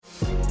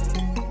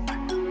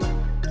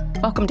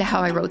Welcome to How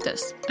I Wrote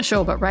This, a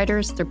show about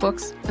writers, their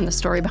books, and the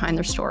story behind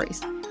their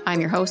stories. I'm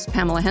your host,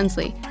 Pamela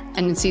Hensley,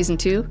 and in Season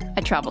 2,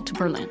 I traveled to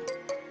Berlin.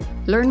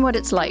 Learn what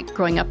it's like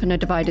growing up in a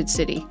divided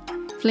city,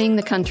 fleeing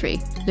the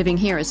country, living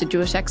here as a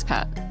Jewish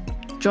expat.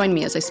 Join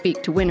me as I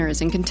speak to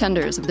winners and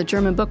contenders of the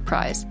German Book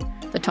Prize,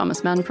 the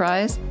Thomas Mann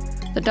Prize,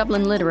 the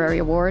Dublin Literary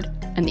Award,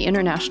 and the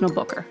International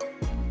Booker.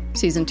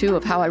 Season 2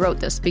 of How I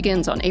Wrote This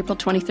begins on April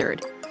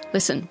 23rd.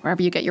 Listen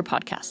wherever you get your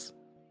podcasts.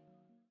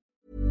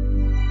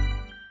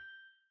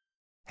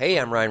 Hey,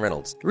 I'm Ryan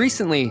Reynolds.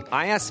 Recently,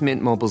 I asked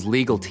Mint Mobile's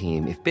legal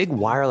team if big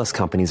wireless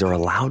companies are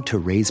allowed to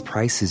raise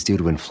prices due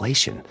to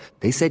inflation.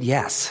 They said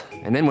yes.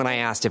 And then when I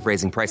asked if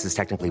raising prices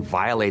technically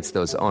violates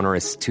those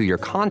onerous two-year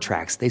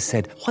contracts, they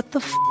said, "What the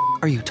f***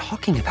 are you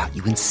talking about,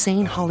 you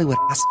insane Hollywood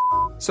ass?"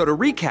 So to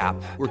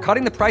recap, we're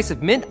cutting the price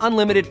of Mint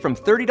Unlimited from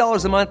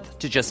 $30 a month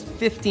to just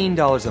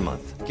 $15 a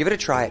month. Give it a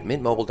try at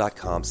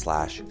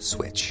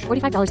mintmobile.com/switch.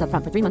 $45 up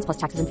front for 3 months plus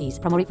taxes and fees.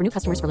 Promo rate for new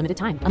customers for limited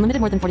time. Unlimited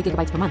more than 40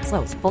 gigabytes per month.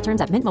 Slows full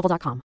terms at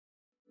mintmobile.com.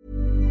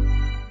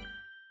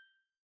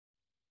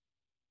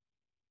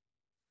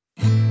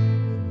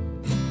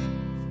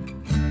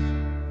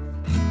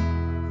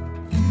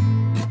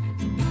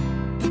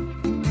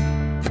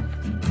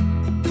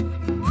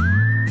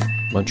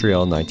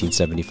 Montreal,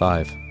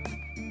 1975.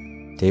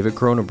 David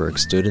Cronenberg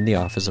stood in the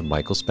office of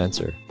Michael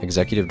Spencer,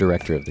 Executive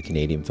Director of the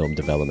Canadian Film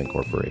Development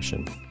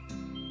Corporation.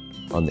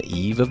 On the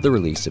eve of the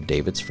release of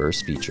David's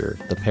first feature,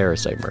 The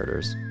Parasite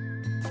Murders,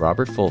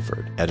 Robert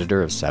Fulford,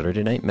 editor of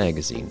Saturday Night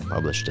Magazine,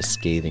 published a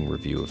scathing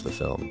review of the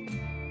film.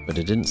 But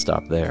it didn't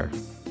stop there.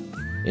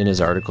 In his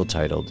article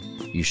titled,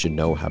 "You Should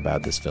Know How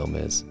Bad This Film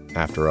Is,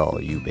 After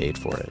All, You Paid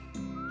For It,"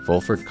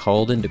 Fulford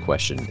called into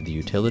question the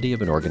utility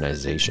of an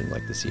organization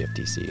like the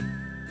CFTC.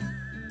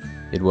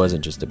 It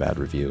wasn't just a bad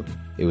review.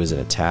 It was an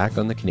attack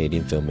on the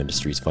Canadian film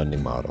industry's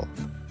funding model.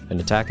 An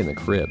attack in the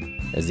crib,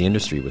 as the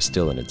industry was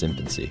still in its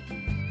infancy.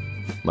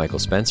 Michael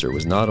Spencer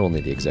was not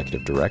only the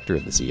executive director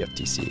of the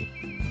CFTC,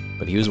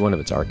 but he was one of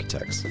its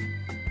architects.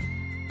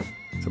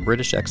 A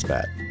British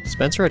expat,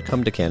 Spencer had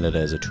come to Canada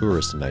as a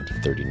tourist in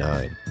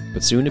 1939,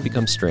 but soon had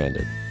become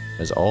stranded,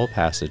 as all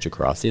passage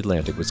across the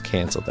Atlantic was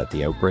cancelled at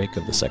the outbreak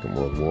of the Second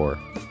World War.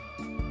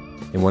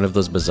 In one of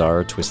those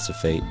bizarre twists of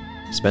fate,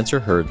 Spencer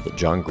heard that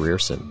John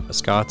Grierson, a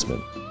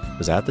Scotsman,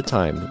 was at the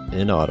time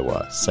in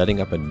Ottawa setting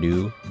up a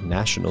new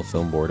National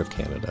Film Board of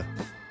Canada.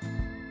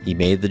 He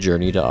made the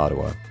journey to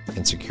Ottawa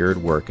and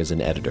secured work as an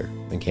editor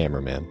and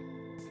cameraman,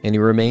 and he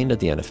remained at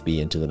the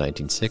NFB into the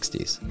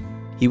 1960s.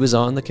 He was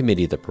on the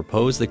committee that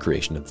proposed the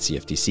creation of the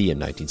CFTC in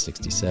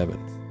 1967.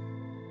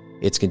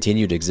 Its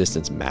continued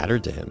existence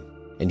mattered to him,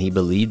 and he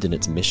believed in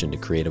its mission to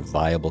create a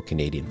viable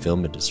Canadian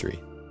film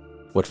industry.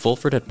 What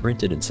Fulford had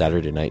printed in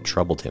Saturday Night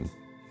troubled him.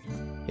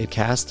 It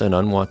cast an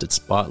unwanted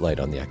spotlight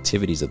on the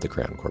activities of the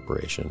Crown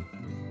Corporation.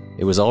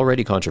 It was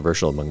already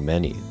controversial among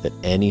many that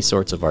any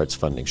sorts of arts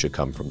funding should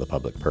come from the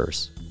public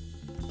purse.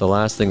 The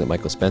last thing that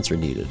Michael Spencer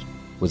needed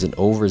was an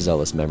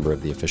overzealous member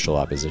of the official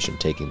opposition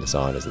taking this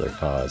on as their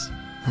cause.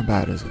 How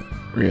bad is it,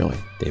 really?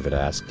 David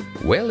asked.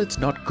 Well, it's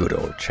not good,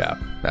 old chap,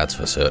 that's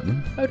for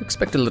certain. I'd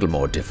expect a little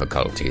more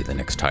difficulty the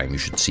next time you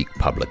should seek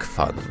public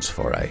funds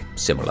for a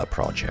similar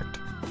project.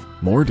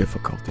 More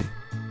difficulty?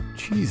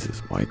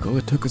 Jesus, Michael,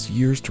 it took us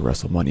years to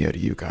wrestle money out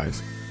of you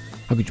guys.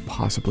 How could you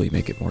possibly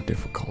make it more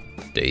difficult?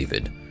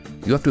 David,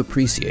 you have to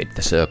appreciate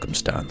the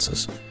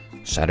circumstances.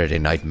 Saturday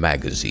Night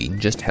Magazine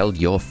just held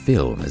your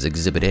film as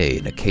Exhibit A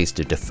in a case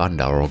to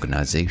defund our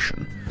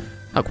organization.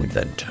 How can we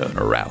then turn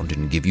around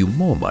and give you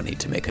more money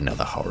to make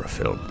another horror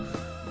film?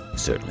 We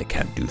certainly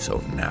can't do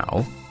so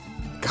now.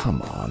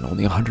 Come on,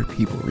 only 100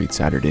 people read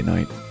Saturday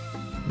Night.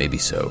 Maybe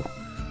so,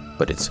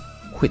 but it's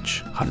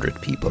which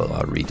 100 people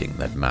are reading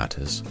that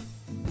matters.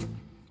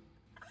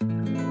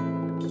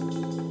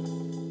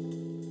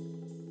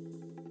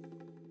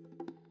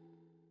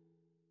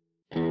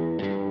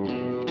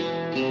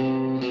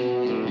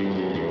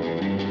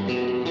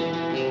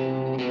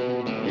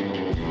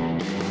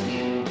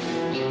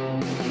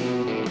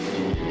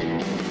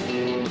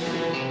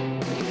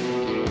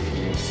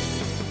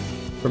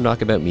 From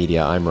Knockabout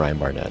Media, I'm Ryan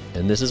Barnett,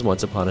 and this is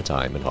Once Upon a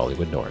Time in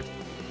Hollywood North,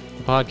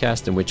 the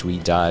podcast in which we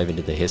dive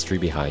into the history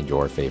behind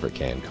your favorite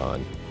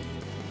CanCon.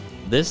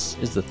 This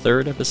is the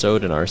third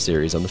episode in our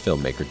series on the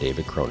filmmaker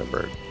David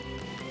Cronenberg.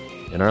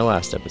 In our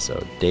last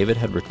episode, David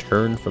had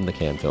returned from the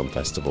Cannes Film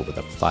Festival with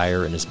a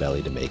fire in his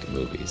belly to make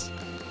movies.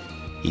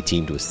 He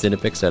teamed with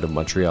Cinepix out of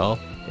Montreal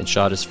and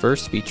shot his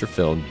first feature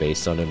film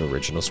based on an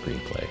original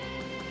screenplay.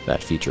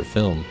 That feature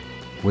film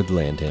would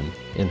land him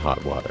in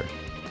hot water.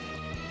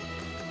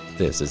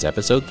 This is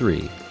Episode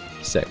 3,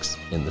 Sex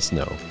in the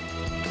Snow.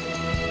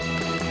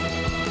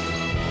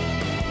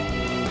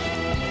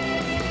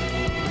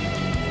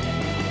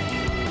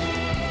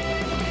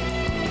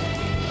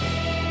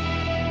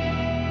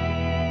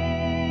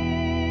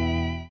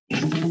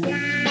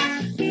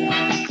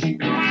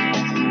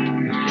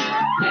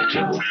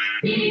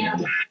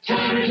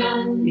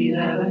 Television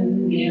 11.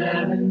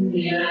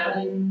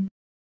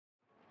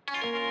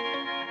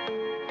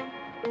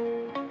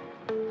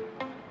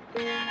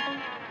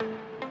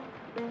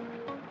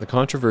 The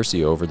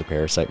controversy over the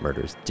Parasite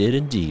murders did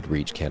indeed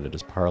reach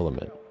Canada's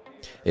Parliament,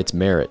 its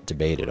merit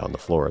debated on the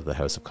floor of the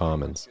House of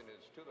Commons.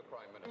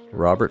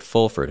 Robert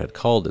Fulford had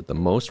called it the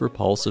most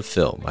repulsive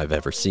film I've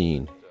ever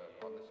seen.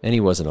 And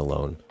he wasn't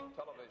alone,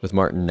 with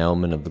Martin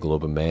Nelman of the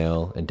Globe and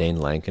Mail and Dane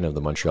Lankin of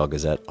the Montreal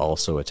Gazette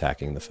also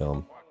attacking the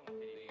film.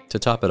 To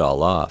top it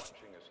all off,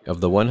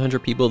 of the 100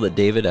 people that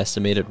David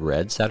estimated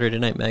read Saturday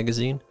Night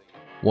Magazine,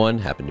 one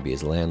happened to be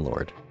his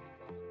landlord.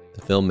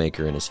 The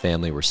filmmaker and his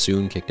family were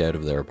soon kicked out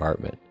of their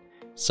apartment,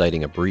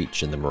 citing a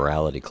breach in the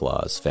morality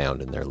clause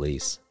found in their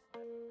lease.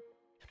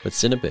 But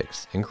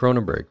Cinepix and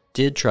Cronenberg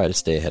did try to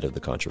stay ahead of the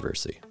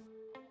controversy.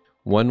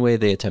 One way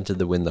they attempted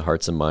to win the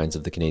hearts and minds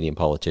of the Canadian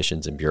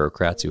politicians and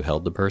bureaucrats who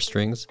held the purse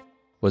strings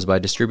was by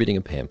distributing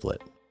a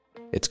pamphlet.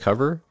 Its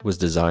cover was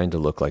designed to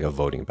look like a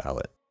voting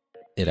ballot.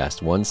 It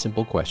asked one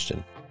simple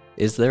question: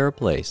 is there a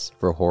place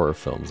for horror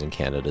films in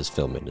Canada's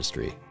film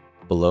industry?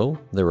 Below,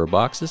 there were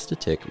boxes to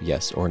tick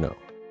yes or no.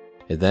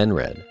 It then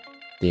read,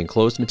 the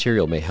enclosed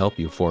material may help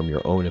you form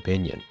your own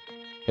opinion.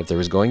 If there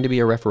was going to be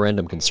a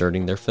referendum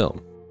concerning their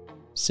film,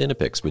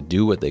 Cinepix would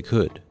do what they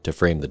could to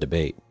frame the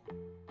debate.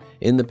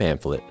 In the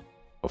pamphlet,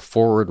 a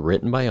foreword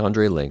written by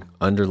Andre Link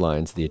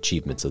underlines the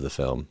achievements of the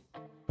film.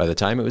 By the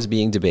time it was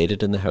being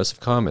debated in the House of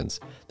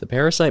Commons, the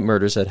Parasite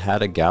murders had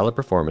had a gala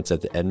performance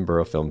at the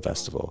Edinburgh Film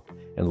Festival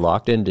and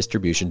locked in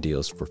distribution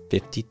deals for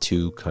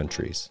 52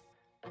 countries.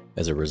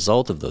 As a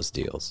result of those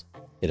deals,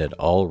 it had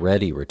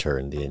already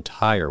returned the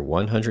entire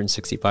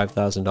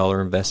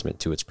 $165,000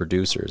 investment to its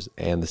producers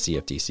and the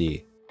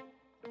CFTC.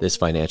 This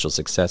financial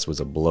success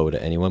was a blow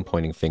to anyone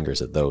pointing fingers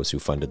at those who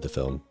funded the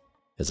film,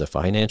 as a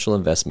financial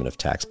investment of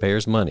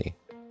taxpayers' money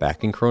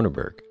back in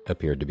Cronenberg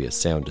appeared to be a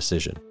sound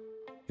decision.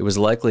 It was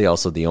likely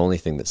also the only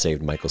thing that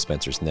saved Michael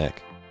Spencer's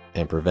neck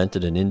and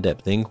prevented an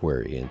in-depth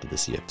inquiry into the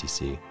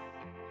CFTC.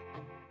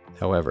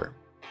 However,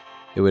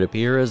 it would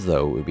appear as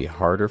though it would be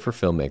harder for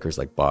filmmakers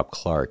like Bob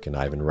Clark and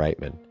Ivan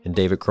Reitman and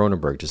David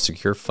Cronenberg to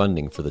secure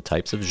funding for the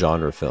types of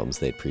genre films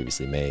they had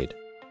previously made.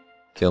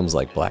 Films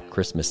like Black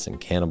Christmas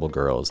and Cannibal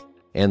Girls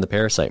and The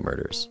Parasite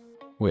Murders,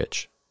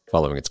 which,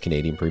 following its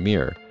Canadian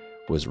premiere,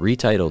 was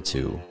retitled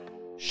to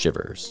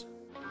Shivers.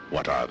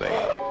 What are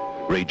they?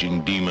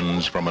 Raging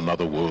demons from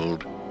another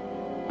world?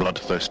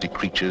 Bloodthirsty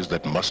creatures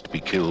that must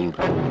be killed?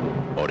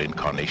 Or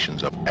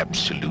incarnations of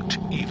absolute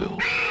evil?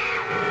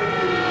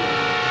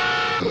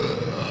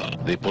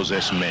 They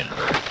possess men,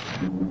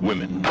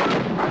 women,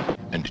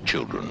 and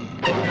children,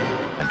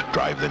 and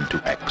drive them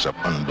to acts of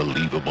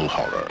unbelievable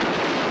horror.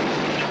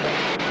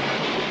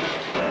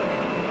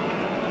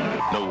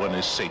 No one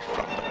is safe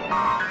from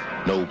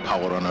them. No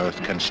power on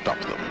earth can stop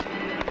them.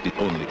 The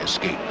only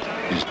escape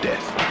is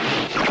death.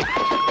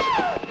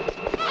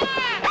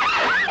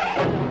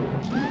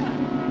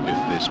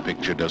 If this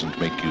picture doesn't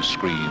make you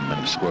scream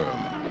and squirm,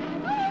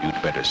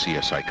 you'd better see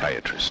a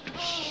psychiatrist.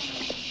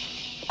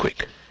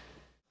 Quick.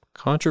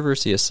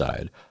 Controversy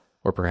aside,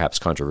 or perhaps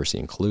controversy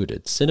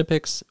included,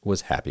 Cinepix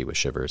was happy with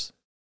Shivers.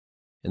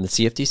 And the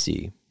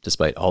CFTC,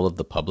 despite all of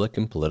the public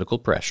and political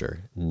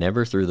pressure,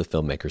 never threw the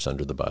filmmakers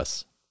under the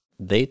bus.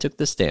 They took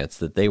the stance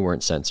that they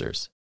weren't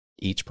censors.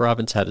 Each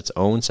province had its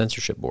own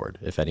censorship board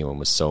if anyone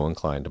was so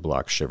inclined to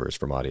block Shivers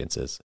from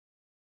audiences.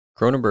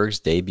 Cronenberg's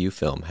debut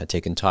film had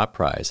taken top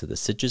prize at the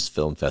Sitges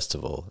Film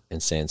Festival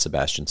in San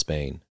Sebastian,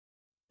 Spain.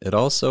 It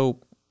also,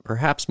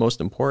 perhaps most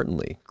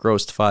importantly,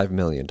 grossed $5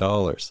 million.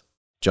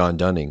 John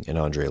Dunning and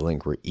Andre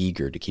Link were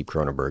eager to keep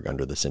Cronenberg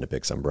under the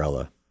Cinepix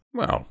umbrella.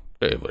 Well,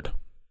 David,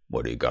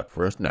 what do you got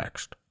for us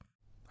next?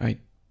 I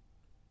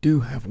do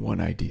have one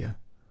idea.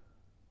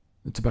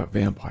 It's about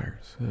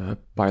vampires.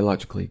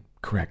 Biologically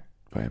correct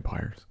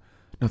vampires.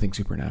 Nothing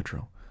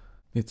supernatural.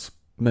 It's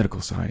medical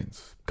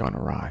science gone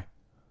awry.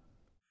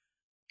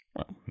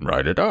 Well,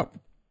 write it up.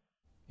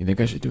 You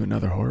think I should do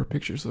another horror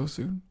picture so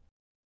soon?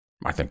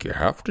 I think you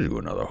have to do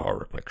another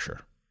horror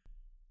picture.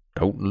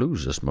 Don't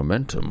lose this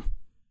momentum.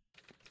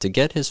 To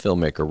get his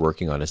filmmaker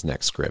working on his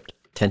next script,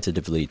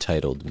 tentatively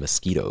titled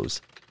Mosquitoes,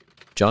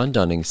 John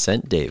Dunning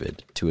sent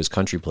David to his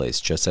country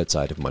place just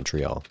outside of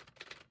Montreal.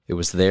 It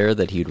was there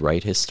that he'd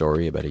write his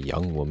story about a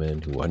young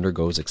woman who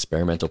undergoes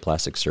experimental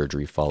plastic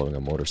surgery following a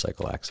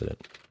motorcycle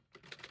accident.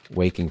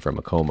 Waking from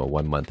a coma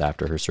 1 month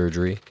after her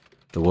surgery,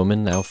 the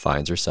woman now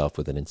finds herself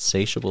with an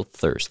insatiable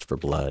thirst for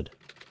blood,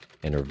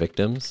 and her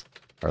victims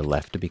are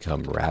left to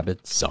become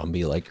rabid,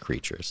 zombie-like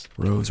creatures.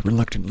 Rose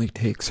reluctantly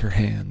takes her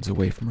hands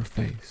away from her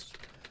face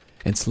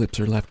and slips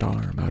her left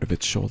arm out of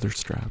its shoulder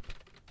strap.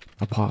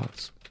 A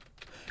pause,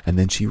 and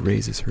then she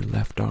raises her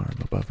left arm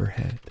above her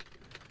head.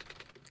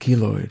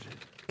 Keloid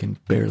can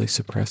barely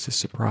suppress his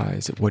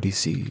surprise at what he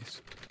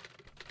sees.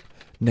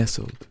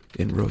 Nestled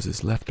in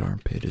Rose's left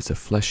armpit is a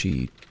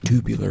fleshy,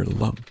 tubular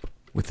lump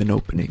with an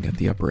opening at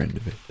the upper end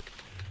of it.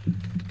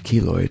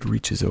 Keloid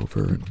reaches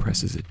over and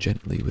presses it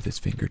gently with his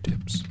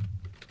fingertips.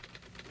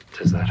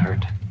 Does that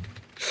hurt?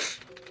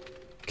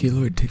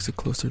 Keloid takes a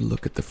closer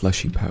look at the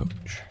fleshy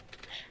pouch.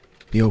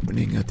 The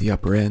opening at the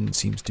upper end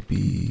seems to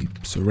be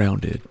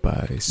surrounded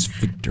by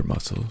sphincter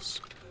muscles.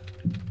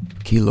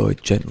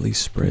 Keloid gently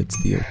spreads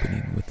the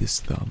opening with his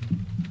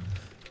thumb.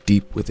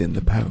 deep within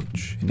the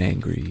pouch, an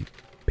angry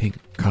pink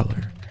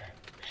color.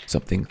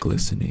 Something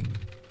glistening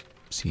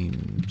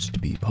seems to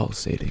be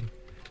pulsating.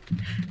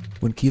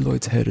 When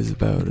Keloid's head is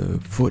about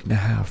 1.5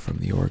 feet from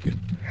the organ,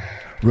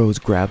 Rose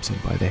grabs him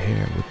by the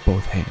hair with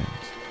both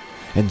hands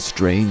and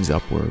strains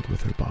upward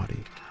with her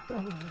body.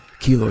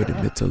 Keloid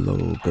emits a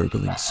low,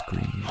 gurgling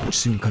scream, which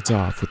soon cuts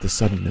off with the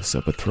suddenness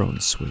of a thrown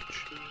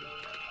switch.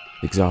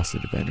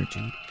 Exhausted of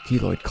energy,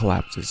 Keloid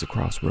collapses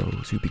across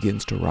Rose, who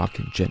begins to rock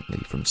him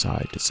gently from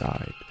side to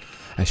side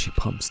as she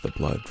pumps the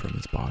blood from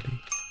his body.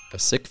 A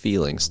sick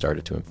feeling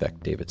started to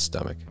infect David's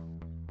stomach.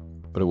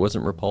 But it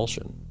wasn't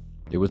repulsion.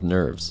 It was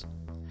nerves.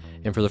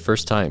 And for the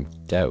first time,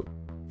 doubt.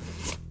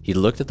 He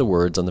looked at the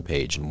words on the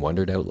page and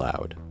wondered out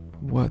loud,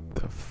 What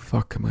the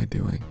fuck am I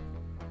doing?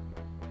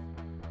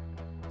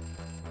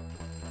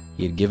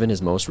 He had given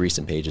his most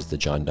recent pages to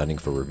John Dunning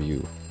for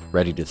review,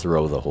 ready to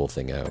throw the whole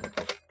thing out.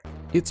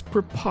 It's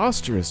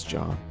preposterous,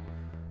 John.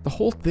 The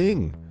whole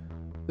thing.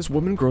 This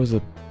woman grows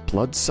a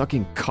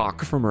blood-sucking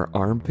cock from her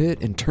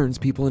armpit and turns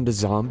people into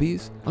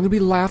zombies. I'm gonna be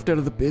laughed out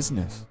of the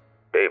business.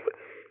 David,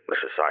 this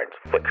is science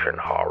fiction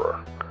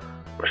horror.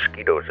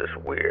 Mosquitoes is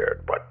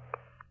weird, but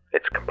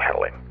it's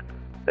compelling.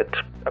 It's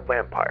a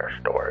vampire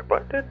story,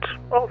 but it's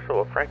also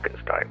a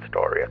Frankenstein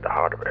story at the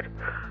heart of it.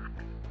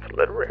 It's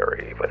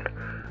literary, even.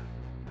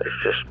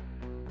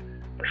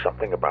 There's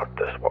something about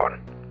this one.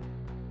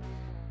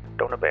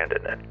 Don't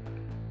abandon it.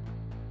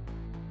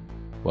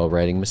 While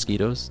writing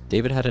Mosquitoes,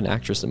 David had an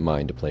actress in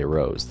mind to play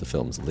Rose, the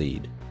film's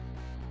lead.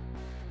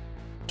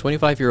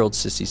 25-year-old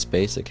Sissy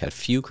Spacek had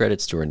few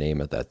credits to her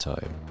name at that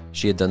time.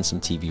 She had done some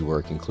TV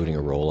work, including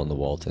a role on The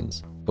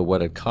Waltons, but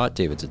what had caught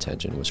David's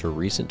attention was her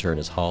recent turn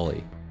as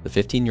Holly, the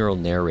 15-year-old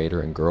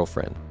narrator and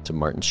girlfriend to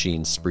Martin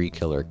Sheen's spree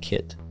killer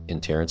Kit in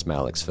Terrence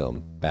Malick's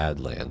film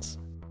Badlands.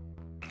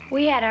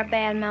 We had our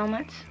bad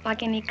moments,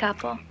 like any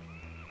couple.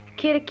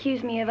 Kit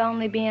accused me of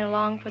only being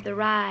along for the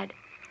ride,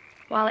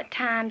 while at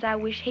times I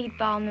wish he'd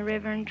fall in the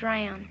river and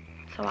drown,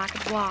 so I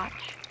could watch.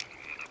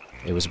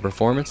 It was a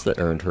performance that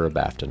earned her a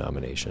BAFTA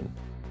nomination,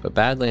 but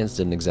Badlands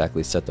didn't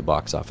exactly set the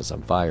box office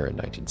on fire in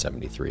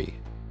 1973.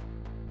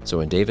 So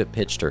when David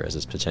pitched her as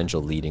his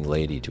potential leading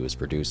lady to his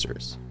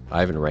producers,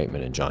 Ivan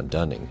Reitman and John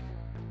Dunning,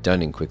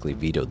 Dunning quickly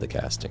vetoed the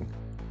casting.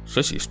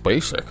 Sissy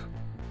Spacek?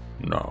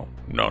 No.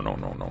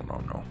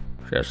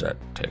 She has that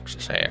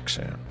Texas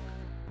accent.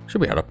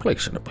 She'll be out of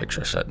place in a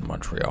picture set in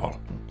Montreal.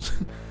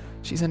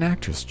 She's an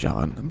actress,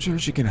 John. I'm sure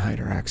she can hide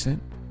her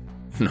accent.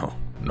 No.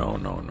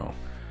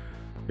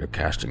 You're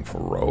casting for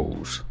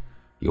Rose.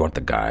 You want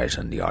the guys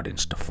in the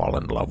audience to fall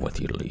in love with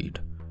your lead.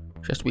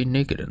 She has to be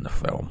naked in the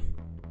film.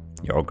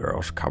 Your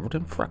girl's covered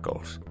in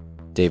freckles.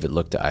 David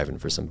looked to Ivan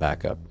for some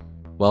backup.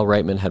 While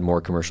Reitman had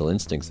more commercial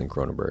instincts than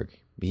Cronenberg,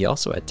 he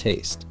also had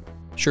taste.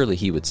 Surely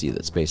he would see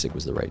that Spacek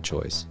was the right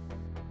choice.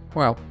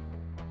 Well,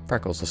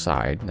 freckles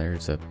aside,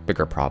 there's a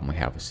bigger problem we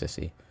have with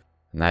Sissy.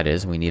 And that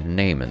is, we need a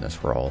name in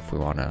this role if we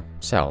want to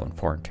sell in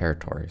foreign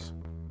territories.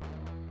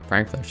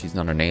 Frankly, she's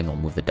not a name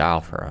that'll move the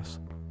dial for us.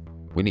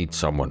 We need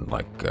someone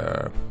like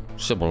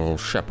Sybil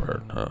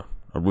Shepherd, a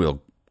real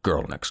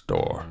girl next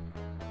door.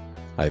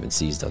 Ivan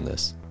seized on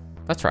this.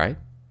 That's right.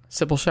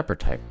 Sybil Shepherd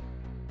type.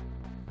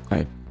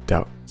 I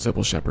doubt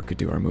Sybil Shepherd could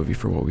do our movie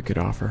for what we could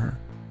offer her.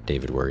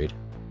 David worried.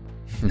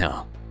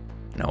 No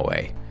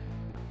way.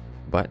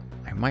 But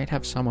I might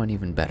have someone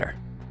even better.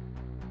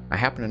 I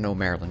happen to know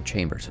Marilyn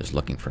Chambers is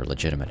looking for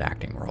legitimate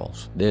acting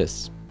roles.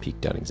 This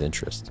piqued Dunning's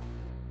interest.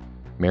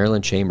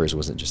 Marilyn Chambers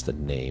wasn't just a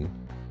name,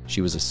 she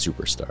was a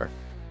superstar.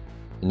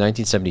 In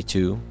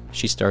 1972,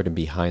 she starred in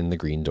Behind the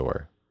Green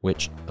Door,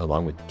 which,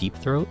 along with Deep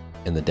Throat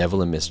and The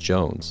Devil and Miss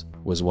Jones,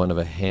 was one of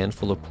a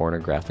handful of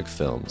pornographic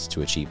films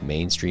to achieve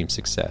mainstream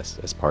success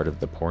as part of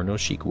the porno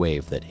chic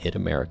wave that hit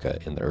America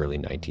in the early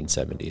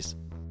 1970s.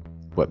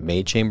 What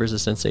made Chambers a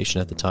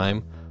sensation at the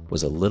time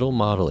was a little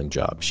modeling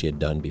job she had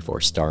done before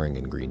starring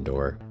in Green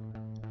Door.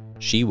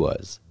 She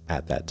was,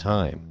 at that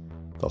time,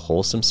 the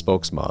wholesome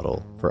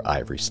spokesmodel for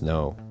Ivory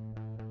Snow.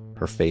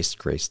 Her face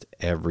graced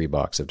every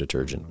box of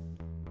detergent,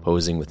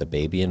 posing with a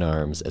baby in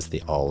arms as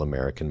the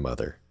all-American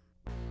mother.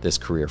 This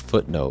career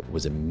footnote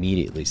was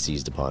immediately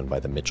seized upon by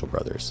the Mitchell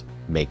brothers,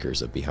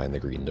 makers of Behind the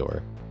Green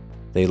Door.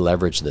 They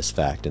leveraged this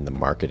fact in the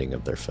marketing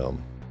of their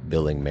film,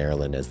 billing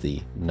Marilyn as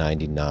the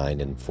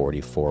 99 and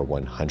 44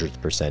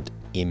 100th%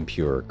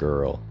 impure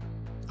girl,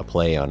 a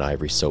play on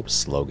Ivory Soap's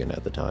slogan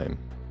at the time.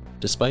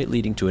 Despite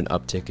leading to an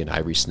uptick in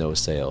Ivory Snow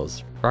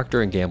sales,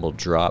 Procter & Gamble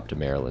dropped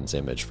Marilyn's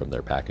image from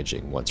their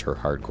packaging once her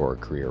hardcore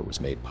career was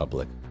made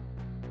public.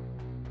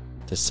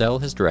 To sell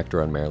his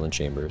director on Marilyn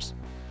Chambers,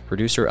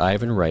 producer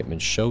Ivan Reitman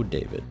showed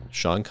David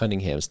Sean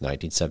Cunningham's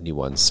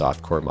 1971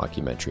 softcore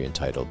mockumentary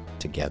entitled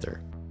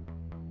Together.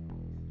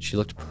 She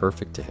looked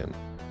perfect to him.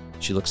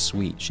 She looked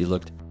sweet. She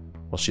looked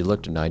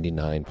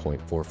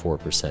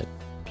 99.44%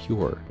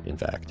 pure, in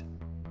fact.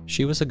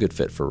 She was a good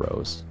fit for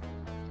Rose,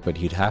 but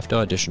he'd have to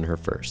audition her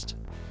first.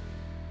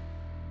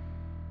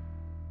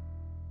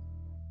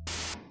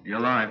 You're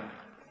live.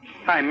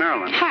 Hi,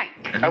 Marilyn. Hi.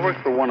 I work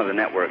for one of the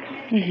networks.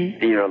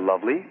 Mm-hmm. And you're a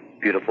lovely,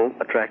 beautiful,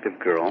 attractive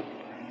girl.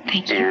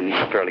 Thank you. And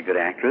a fairly good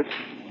actress.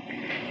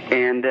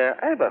 And I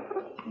have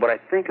what I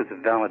think is a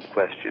valid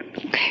question.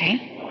 Okay.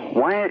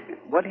 Why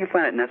do you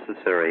find it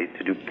necessary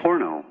to do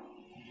porno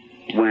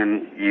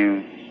when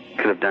you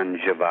could have done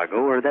Zhivago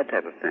or that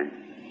type of thing?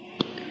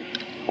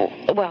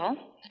 Well,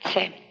 let's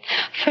see.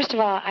 First of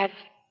all,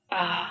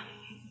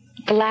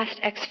 the last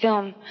X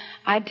film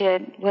I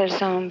did was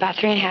about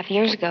 3.5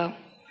 years ago.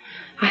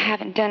 I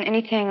haven't done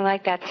anything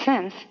like that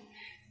since.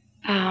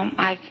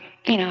 I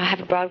have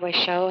a Broadway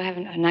show, I have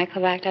a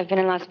nightclub act. I've been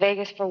in Las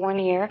Vegas for 1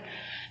 year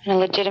in a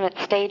legitimate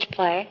stage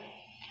play.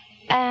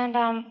 And,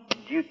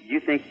 Do you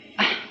think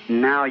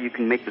now you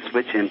can make the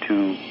switch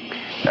into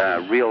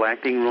real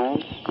acting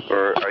roles?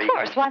 Or of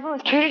course. Well, I've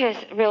always treated it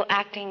as real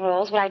acting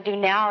roles. What I do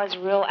now is a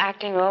real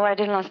acting role. What I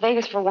did in Las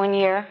Vegas for 1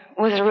 year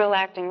was a real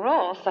acting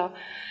role. So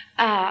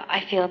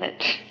I feel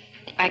that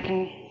I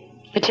can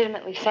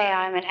legitimately say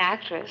I'm an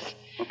actress.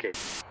 Okay.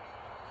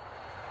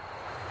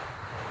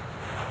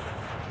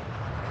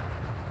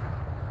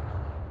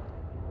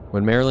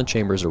 When Marilyn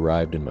Chambers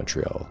arrived in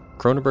Montreal,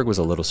 Cronenberg was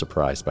a little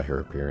surprised by her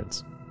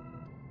appearance.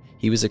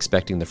 He was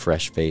expecting the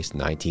fresh-faced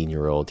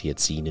 19-year-old he had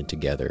seen in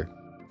Together,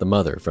 the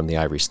mother from the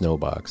Ivory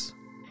Snowbox.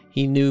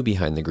 He knew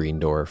Behind the Green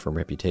Door from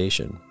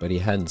reputation, but he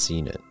hadn't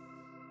seen it.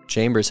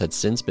 Chambers had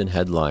since been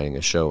headlining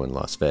a show in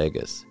Las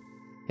Vegas,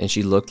 and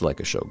she looked like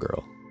a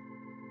showgirl.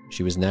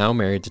 She was now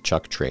married to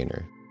Chuck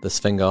Traynor, the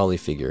Svengali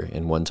figure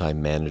and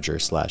one-time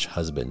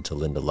manager/husband to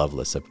Linda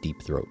Lovelace of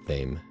Deep Throat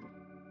fame.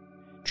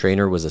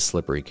 Traynor was a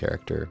slippery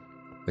character,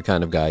 the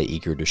kind of guy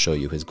eager to show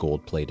you his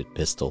gold-plated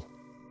pistol.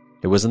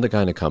 It wasn't the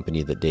kind of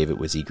company that David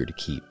was eager to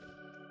keep.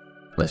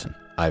 Listen,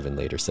 Ivan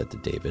later said to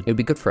David, it would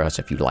be good for us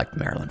if you liked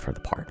Marilyn for the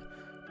part.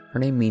 Her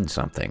name means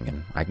something,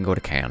 and I can go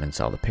to Cannes and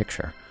sell the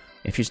picture.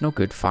 If she's no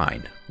good,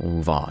 fine, we'll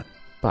move on.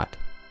 But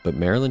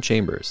Marilyn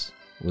Chambers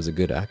was a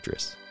good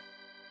actress.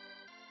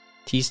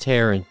 Teased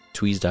hair and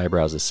tweezed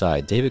eyebrows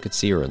aside, David could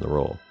see her in the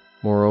role.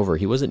 Moreover,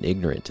 he wasn't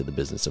ignorant to the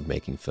business of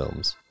making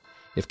films.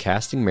 If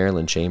casting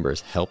Marilyn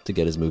Chambers helped to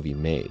get his movie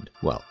made,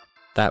 well,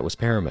 that was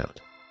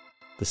paramount.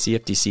 The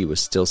CFTC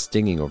was still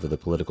stinging over the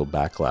political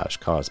backlash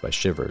caused by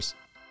Shivers,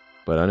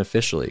 but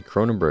unofficially,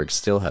 Cronenberg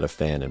still had a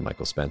fan in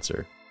Michael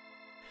Spencer.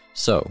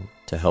 So,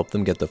 to help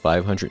them get the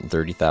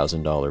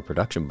 $530,000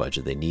 production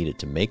budget they needed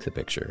to make the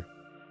picture,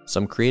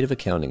 some creative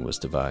accounting was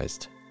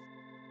devised.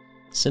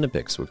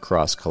 Cinepics would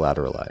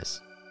cross-collateralize.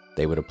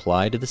 They would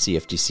apply to the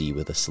CFTC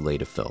with a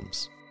slate of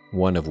films,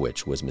 one of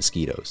which was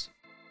Mosquitoes.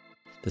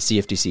 The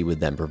CFTC would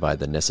then provide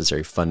the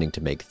necessary funding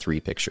to make 3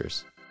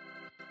 pictures.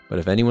 But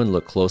if anyone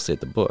looked closely at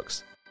the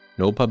books,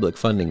 no public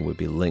funding would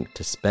be linked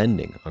to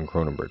spending on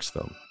Cronenberg's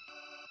film.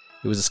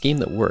 It was a scheme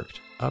that worked,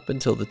 up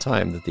until the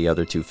time that the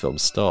other 2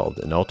 films stalled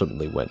and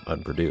ultimately went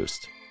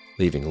unproduced,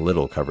 leaving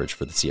little coverage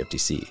for the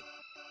CFTC.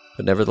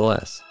 But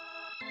nevertheless,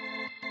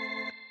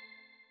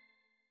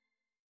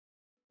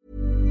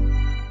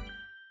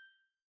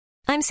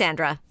 I'm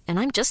Sandra, and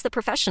I'm just the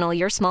professional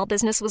your small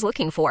business was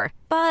looking for.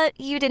 But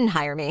you didn't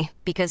hire me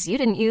because you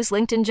didn't use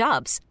LinkedIn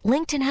Jobs.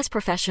 LinkedIn has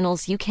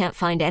professionals you can't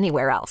find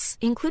anywhere else,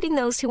 including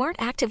those who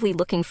aren't actively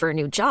looking for a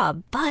new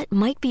job, but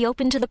might be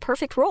open to the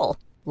perfect role,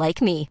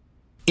 like me.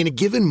 In a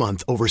given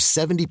month, over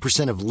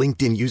 70% of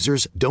LinkedIn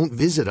users don't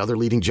visit other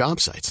leading job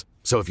sites.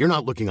 So if you're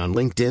not looking on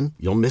LinkedIn,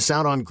 you'll miss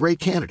out on great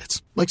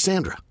candidates, like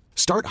Sandra.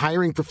 Start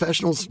hiring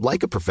professionals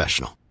like a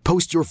professional.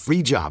 Post your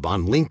free job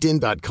on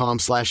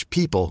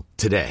linkedin.com/people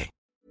today.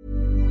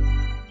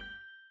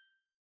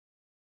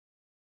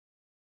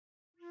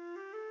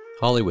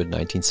 Hollywood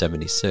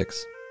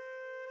 1976.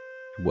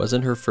 It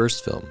wasn't her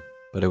first film,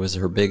 but it was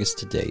her biggest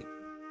to date.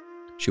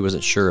 She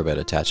wasn't sure about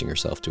attaching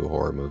herself to a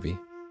horror movie.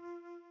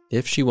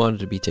 If she wanted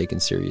to be taken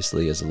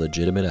seriously as a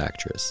legitimate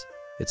actress,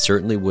 it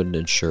certainly wouldn't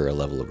ensure a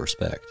level of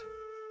respect.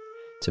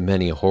 To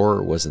many,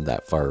 horror wasn't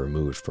that far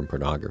removed from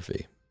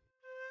pornography.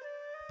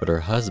 But her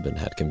husband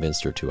had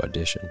convinced her to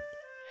audition,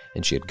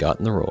 and she had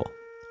gotten the role,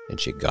 and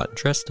she had gotten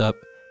dressed up,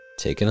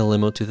 taken a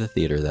limo to the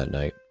theater that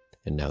night,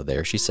 and now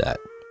there she sat,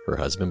 her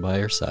husband by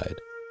her side,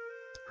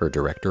 her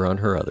director on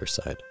her other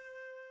side.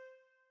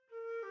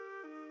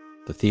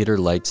 The theater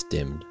lights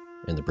dimmed,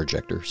 and the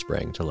projector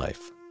sprang to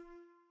life.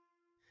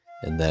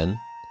 And then,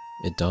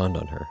 it dawned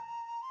on her.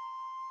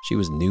 She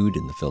was nude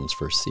in the film's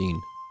first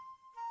scene.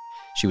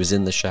 She was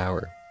in the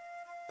shower.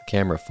 The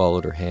camera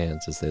followed her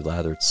hands as they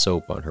lathered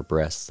soap on her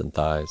breasts and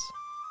thighs.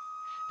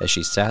 As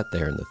she sat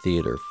there in the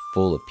theater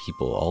full of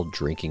people all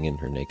drinking in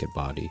her naked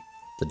body,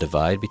 the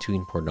divide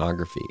between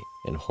pornography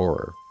and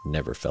horror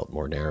never felt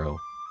more narrow.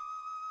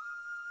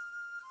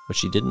 What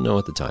she didn't know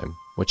at the time,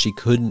 what she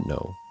couldn't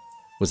know,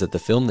 was that the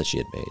film that she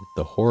had made,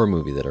 the horror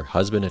movie that her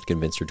husband had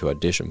convinced her to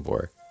audition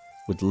for,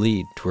 would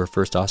lead to her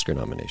first Oscar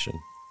nomination.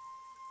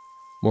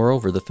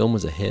 Moreover, the film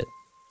was a hit.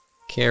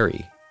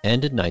 Carrie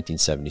ended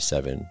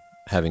 1977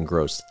 having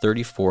grossed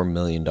 $34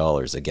 million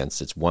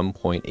against its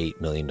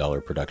 $1.8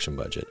 million production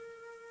budget,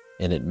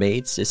 and it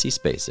made Sissy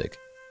Spacek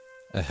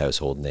a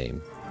household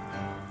name.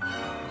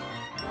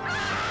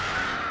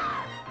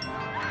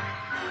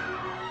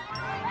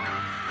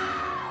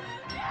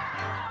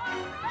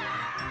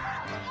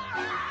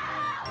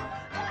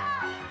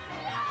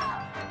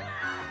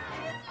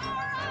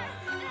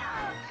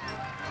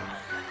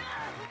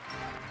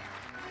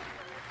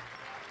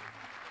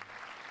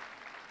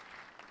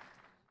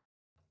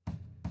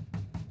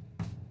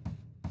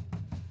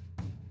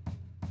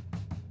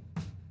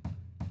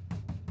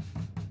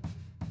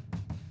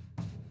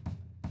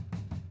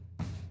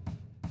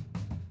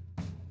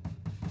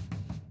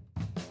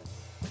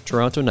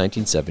 Toronto,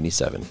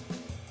 1977.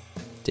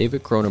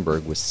 David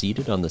Cronenberg was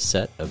seated on the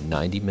set of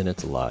 90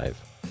 Minutes Live.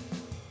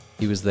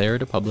 He was there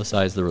to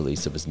publicize the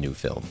release of his new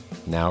film,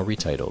 now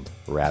retitled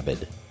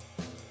Rabid.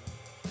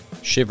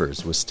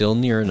 Shivers was still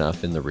near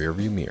enough in the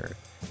rearview mirror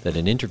that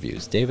in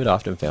interviews David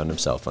often found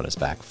himself on his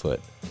back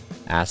foot,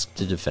 asked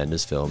to defend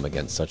his film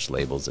against such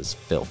labels as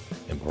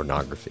filth and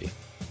pornography.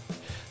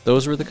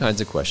 Those were the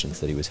kinds of questions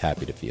that he was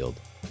happy to field.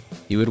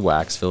 He would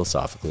wax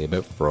philosophically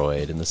about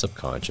Freud and the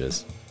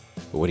subconscious,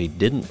 but what he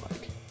didn't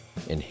like,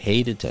 and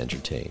hated to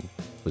entertain,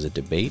 was a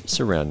debate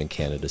surrounding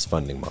Canada's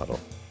funding model.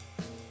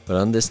 But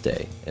on this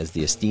day, as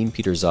the esteemed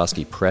Peter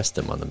Zosky pressed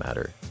him on the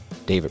matter,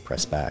 David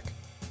pressed back.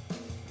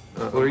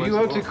 Were you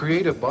out to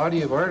create a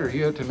body of art, or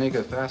you out to make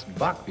a fast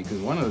buck? Because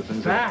one of the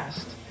things...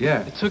 Fast?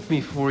 Yeah. It took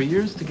me 4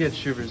 years to get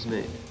Shivers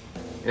made,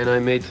 and I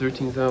made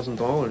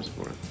 $13,000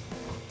 for it.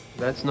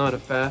 That's not a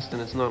fast,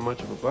 and it's not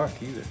much of a buck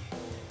either.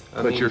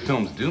 But your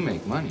films do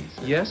make money.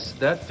 So. Yes,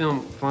 that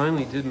film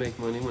finally did make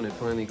money when it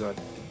finally got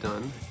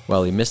done.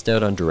 While he missed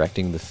out on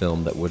directing the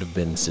film that would have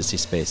been Sissy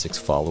Spacek's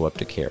follow-up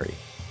to Carrie,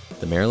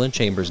 the Marilyn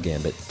Chambers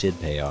gambit did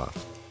pay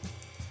off.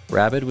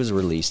 Rabid was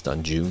released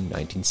on June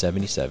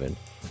 1977,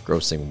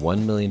 grossing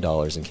 $1 million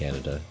in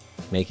Canada,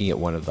 making it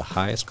one of the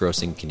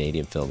highest-grossing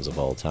Canadian films of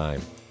all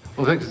time.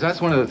 Well, because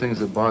that's one of the things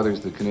that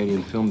bothers the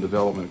Canadian Film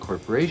Development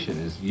Corporation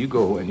is you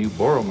go and you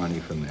borrow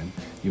money from them,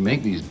 you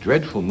make these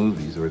dreadful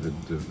movies, or the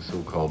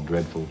so-called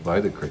dreadful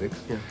by the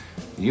critics. Yeah.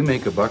 You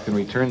make a buck and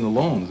return the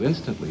loans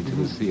instantly to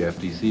the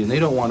CFDC, and they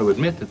don't want to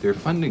admit that they're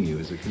funding you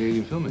as a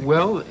Canadian filmmaker.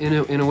 Well,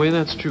 in a way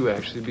that's true,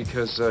 actually,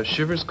 because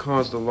Shivers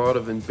caused a lot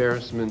of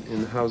embarrassment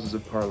in the Houses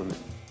of Parliament.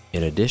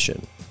 In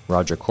addition,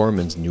 Roger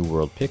Corman's New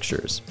World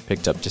Pictures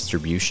picked up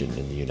distribution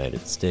in the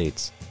United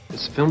States.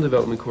 This Film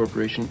Development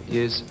Corporation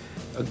is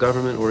a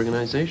government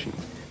organization.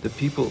 The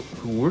people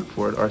who work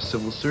for it are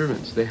civil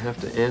servants. They have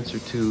to answer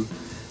to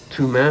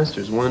two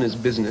masters. One is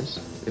business.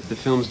 If the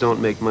films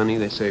don't make money,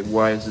 they say,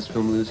 why is this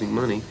film losing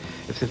money?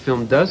 If the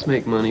film does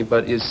make money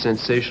but is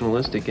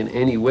sensationalistic in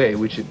any way,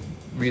 which it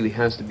really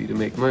has to be to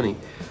make money,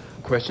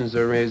 questions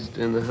are raised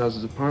in the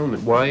Houses of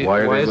Parliament. Why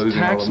is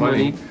tax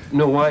money?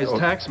 No, why is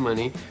tax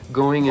money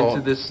going into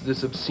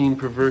this obscene,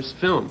 perverse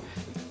film?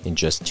 In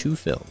just 2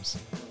 films,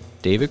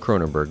 David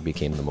Cronenberg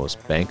became the most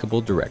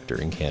bankable director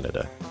in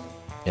Canada.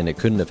 And it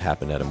couldn't have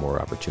happened at a more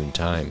opportune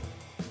time.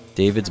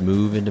 David's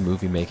move into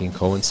movie making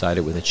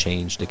coincided with a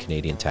change to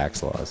Canadian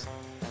tax laws.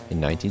 In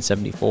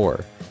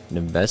 1974, an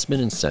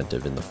investment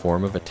incentive in the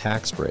form of a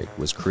tax break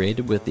was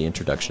created with the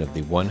introduction of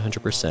the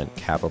 100%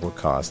 capital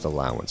cost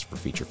allowance for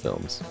feature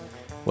films.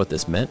 What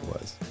this meant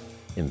was,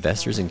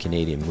 investors in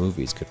Canadian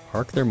movies could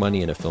park their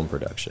money in a film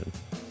production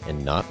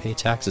and not pay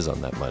taxes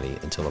on that money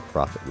until a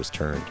profit was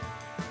turned.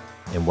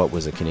 And what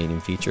was a Canadian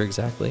feature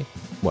exactly?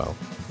 Well,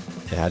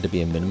 it had to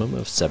be a minimum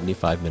of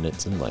 75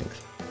 minutes in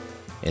length,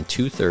 and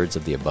 2/3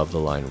 of the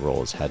above-the-line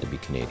roles had to be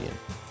Canadian,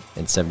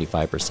 and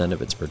 75%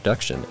 of its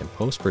production and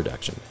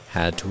post-production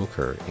had to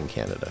occur in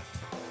Canada.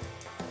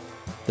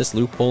 This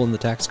loophole in the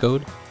tax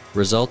code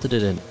resulted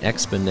in an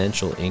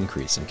exponential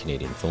increase in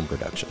Canadian film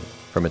production,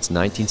 from its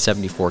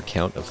 1974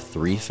 count of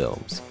 3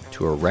 films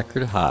to a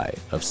record high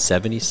of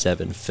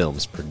 77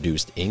 films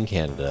produced in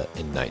Canada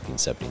in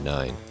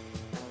 1979.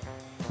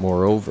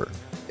 Moreover,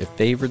 it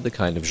favored the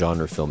kind of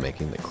genre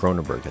filmmaking that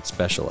Cronenberg had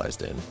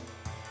specialized in.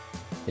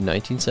 In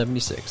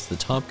 1976, the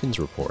Tompkins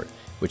Report,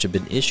 which had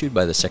been issued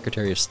by the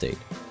Secretary of State,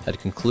 had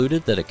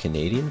concluded that a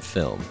Canadian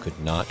film could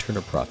not turn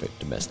a profit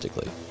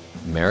domestically.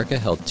 America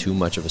held too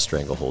much of a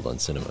stranglehold on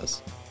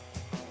cinemas.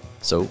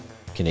 So,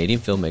 Canadian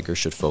filmmakers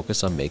should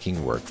focus on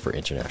making work for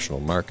international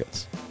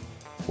markets.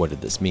 What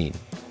did this mean?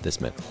 This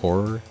meant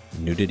horror,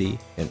 nudity,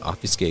 and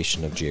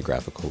obfuscation of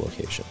geographical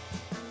location.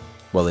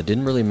 While it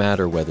didn't really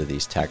matter whether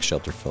these tax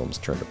shelter films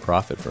turned a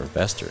profit for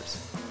investors,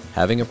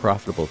 having a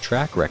profitable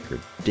track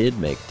record did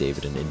make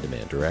David an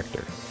in-demand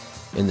director.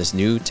 In this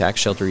new tax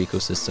shelter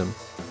ecosystem,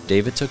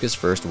 David took his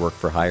first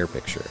work-for-hire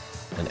picture,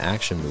 an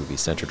action movie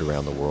centered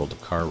around the world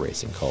of car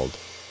racing called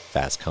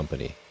Fast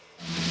Company.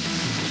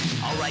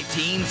 All right,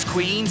 teens,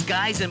 queens,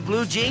 guys in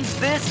blue jeans,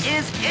 this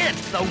is it!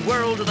 The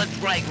world of the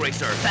drag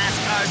racer,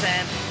 fast cars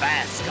and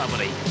Fast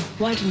Company.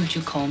 Why didn't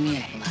you call me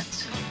ahead?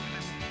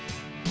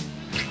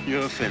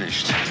 You're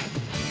finished.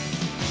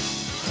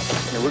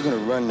 Now we're gonna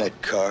run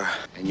that car,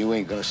 and you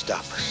ain't gonna stop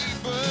us.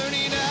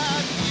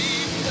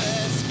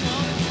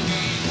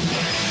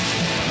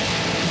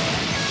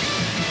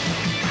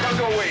 Don't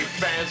go away,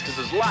 fans, because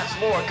there's lots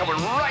more coming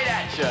right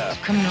at you. It's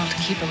criminal to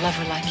keep a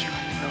lover like you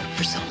on the road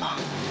for so long.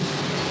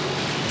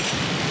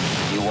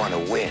 You want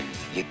to win.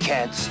 You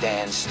can't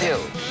stand still.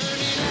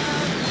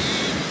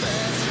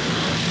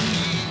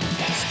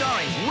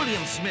 Starring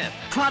William Smith,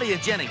 Claudia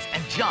Jennings,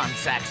 and John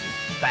Saxon.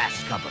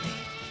 Fast Company.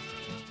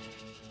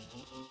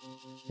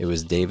 It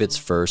was David's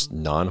first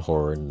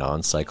non-horror,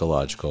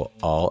 non-psychological,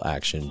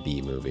 all-action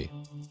B-movie,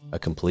 a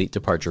complete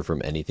departure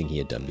from anything he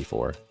had done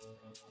before.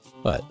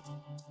 But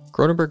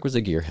Cronenberg was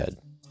a gearhead,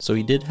 so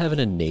he did have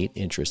an innate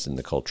interest in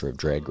the culture of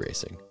drag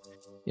racing.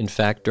 In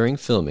fact, during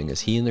filming,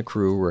 as he and the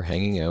crew were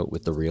hanging out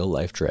with the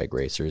real-life drag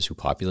racers who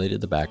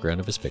populated the background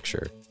of his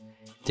picture,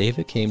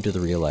 David came to the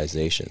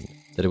realization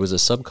that it was a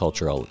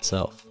subculture all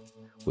itself,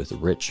 with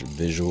rich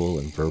visual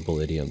and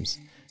verbal idioms,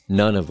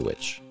 none of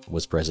which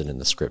was present in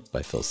the script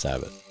by Phil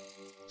Sabat.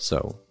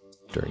 So,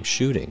 during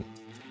shooting,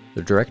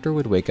 the director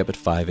would wake up at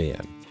 5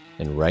 a.m.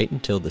 and write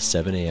until the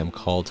 7 a.m.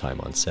 call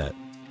time on set,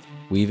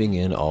 weaving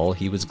in all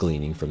he was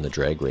gleaning from the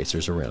drag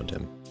racers around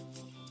him.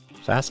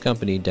 Fast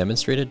Company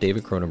demonstrated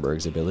David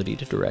Cronenberg's ability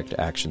to direct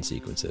action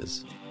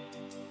sequences.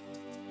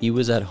 He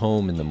was at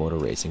home in the motor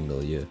racing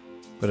milieu,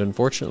 but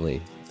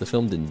unfortunately, the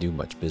film didn't do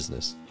much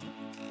business.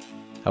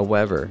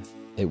 However,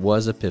 it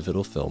was a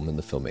pivotal film in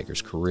the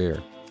filmmaker's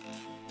career.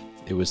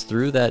 It was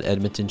through that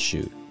Edmonton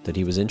shoot that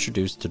he was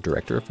introduced to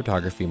director of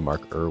photography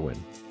Mark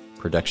Irwin,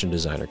 production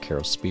designer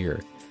Carol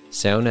Spear,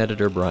 sound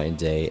editor Brian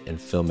Day,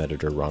 and film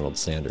editor Ronald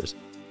Sanders,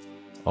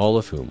 all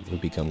of whom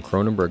would become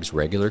Cronenberg's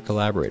regular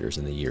collaborators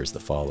in the years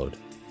that followed.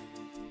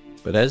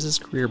 But as his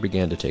career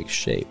began to take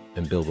shape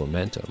and build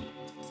momentum,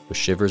 with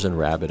Shivers and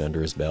Rabbit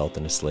under his belt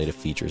and a slate of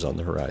features on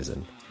the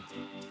horizon,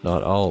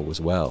 not all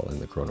was well in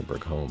the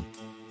Cronenberg home.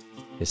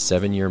 His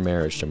 7-year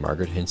marriage to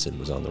Margaret Hinson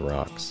was on the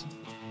rocks,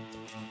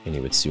 and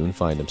he would soon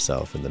find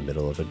himself in the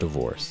middle of a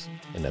divorce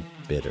and a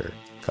bitter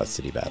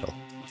custody battle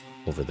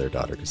over their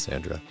daughter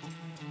Cassandra.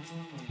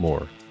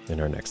 More in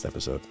our next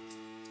episode.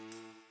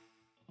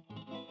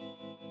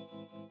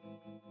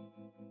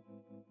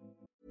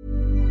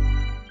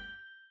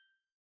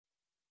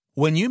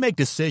 When you make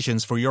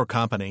decisions for your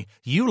company,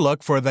 you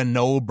look for the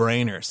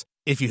no-brainers.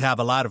 If you have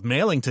a lot of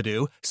mailing to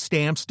do,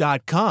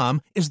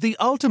 Stamps.com is the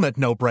ultimate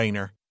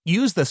no-brainer.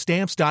 Use the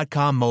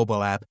Stamps.com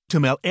mobile app to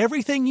mail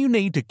everything you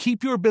need to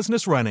keep your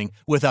business running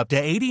with up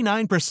to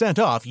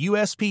 89% off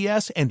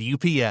USPS and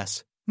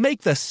UPS.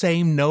 Make the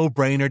same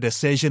no-brainer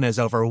decision as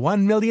over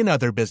 1 million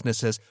other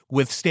businesses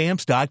with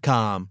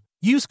Stamps.com.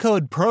 Use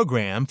code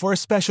PROGRAM for a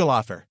special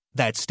offer.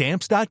 That's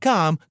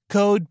Stamps.com,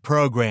 code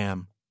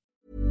PROGRAM.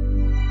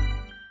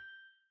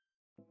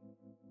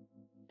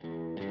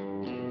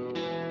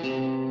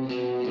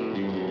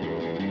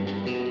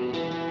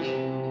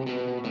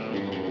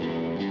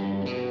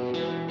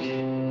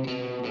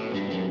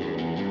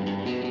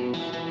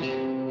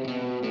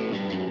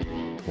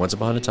 Once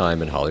Upon a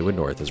Time in Hollywood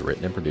North is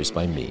written and produced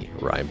by me,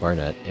 Ryan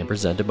Barnett, and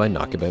presented by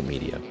Knockabout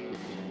Media.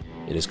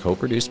 It is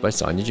co-produced by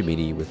Sonia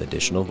Jamidi with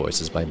additional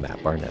voices by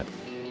Matt Barnett.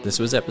 This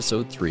was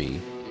episode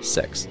 3,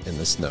 Sex in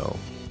the Snow.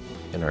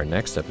 In our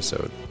next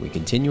episode, we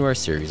continue our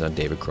series on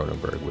David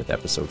Cronenberg with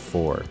episode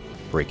 4,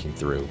 Breaking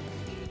Through.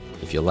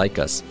 If you like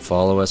us,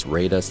 follow us,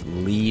 rate us,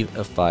 leave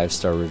a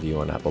 5-star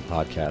review on Apple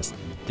Podcasts.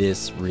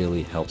 This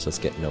really helps us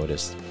get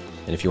noticed.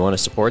 And if you want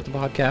to support the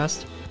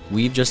podcast,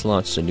 we've just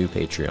launched a new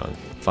Patreon.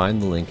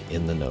 Find the link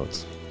in the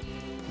notes.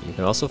 You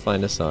can also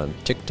find us on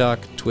TikTok,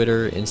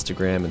 Twitter,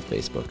 Instagram, and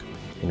Facebook.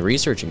 In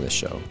researching this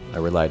show, I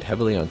relied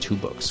heavily on 2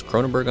 books,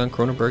 Cronenberg on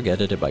Cronenberg,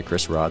 edited by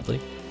Chris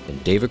Rodley,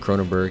 and David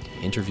Cronenberg,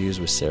 Interviews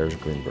with Sarah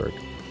Greenberg,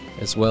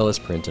 as well as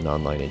print and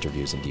online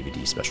interviews and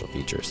DVD special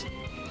features.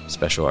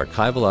 Special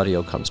archival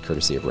audio comes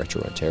courtesy of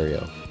Retro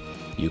Ontario.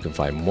 You can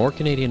find more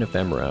Canadian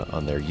ephemera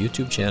on their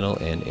YouTube channel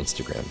and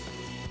Instagram.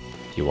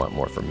 If you want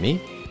more from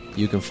me,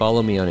 you can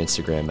follow me on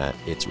Instagram at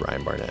It's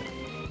Ryan Barnett.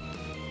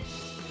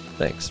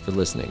 Thanks for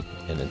listening,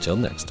 and until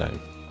next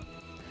time.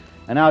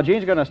 And now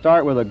Gene's going to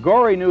start with a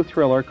gory new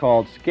thriller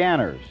called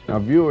Scanners. Now,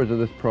 viewers of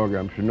this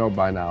program should know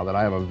by now that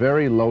I have a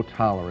very low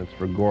tolerance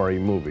for gory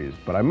movies,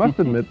 but I must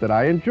admit that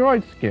I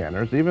enjoyed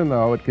Scanners, even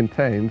though it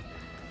contains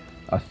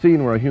a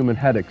scene where a human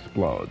head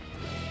explodes.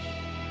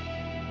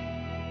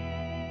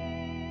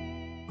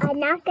 A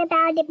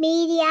Knockabout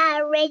Media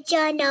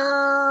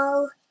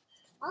original.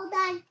 Hold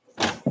on.